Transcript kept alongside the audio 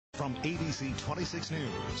on ABC 26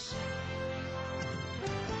 News.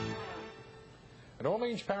 An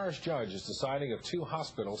Orleans Parish judge is deciding if 2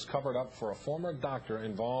 hospitals covered up for a former doctor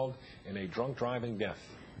involved in a drunk driving death.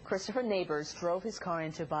 Christopher Neighbors drove his car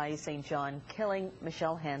into Bayou St. John, killing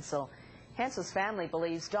Michelle Hansel. Hansel's family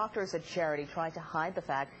believes doctors at Charity tried to hide the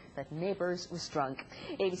fact that Neighbors was drunk.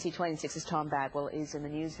 ABC 26's Tom Bagwell is in the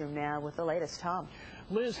newsroom now with the latest. Tom.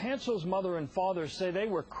 Liz, Hansel's mother and father say they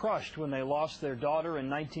were crushed when they lost their daughter in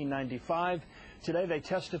 1995. Today they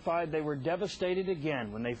testified they were devastated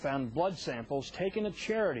again when they found blood samples taken at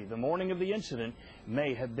Charity the morning of the incident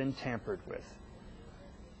may have been tampered with.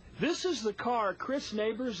 This is the car Chris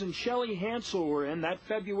Neighbors and Shelley Hansel were in that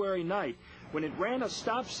February night when it ran a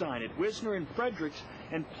stop sign at Wisner and Fredericks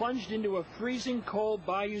and plunged into a freezing cold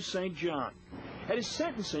Bayou St. John. At his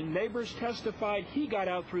sentencing, Neighbors testified he got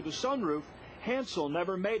out through the sunroof. Hansel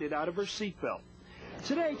never made it out of her seatbelt.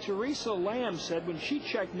 Today, Teresa Lamb said when she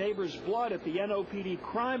checked Neighbors' blood at the NOPD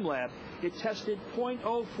crime lab, it tested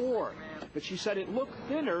 .04, but she said it looked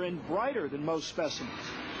thinner and brighter than most specimens.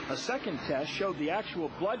 A second test showed the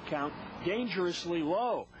actual blood count dangerously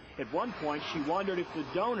low. At one point, she wondered if the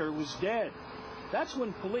donor was dead. That's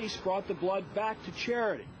when police brought the blood back to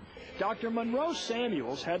Charity. Dr. Monroe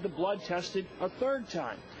Samuels had the blood tested a third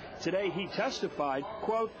time. Today, he testified,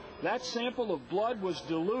 quote, that sample of blood was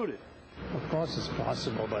diluted. Of course it's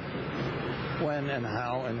possible, but when and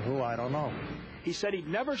how and who, I don't know. He said he'd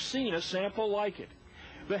never seen a sample like it.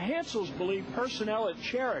 The Hansels believe personnel at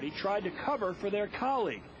Charity tried to cover for their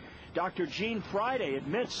colleague. Dr. Jean Friday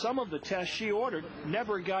admits some of the tests she ordered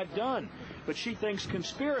never got done, but she thinks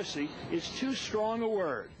conspiracy is too strong a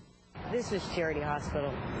word. This is Charity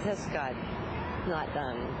Hospital. This got not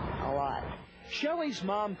done a lot. Shelley's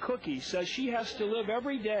mom, Cookie, says she has to live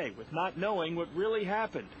every day with not knowing what really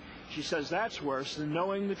happened. She says that's worse than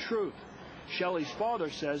knowing the truth. Shelley's father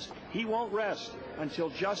says he won't rest until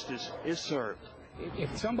justice is served.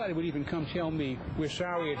 If somebody would even come tell me we're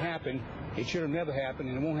sorry it happened, it should have never happened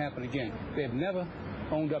and it won't happen again. They've never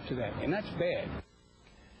owned up to that, and that's bad.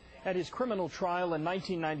 At his criminal trial in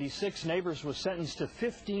 1996, Neighbors was sentenced to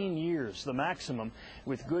 15 years, the maximum.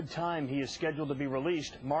 With good time, he is scheduled to be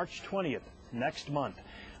released March 20th, next month.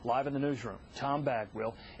 Live in the newsroom, Tom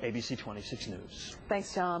Bagwell, ABC 26 News.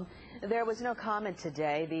 Thanks, Tom. There was no comment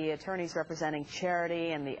today. The attorneys representing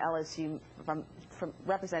Charity and the LSU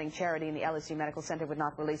representing Charity and the LSU Medical Center would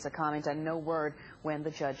not release a comment, and no word when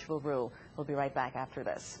the judge will rule. We'll be right back after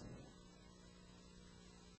this.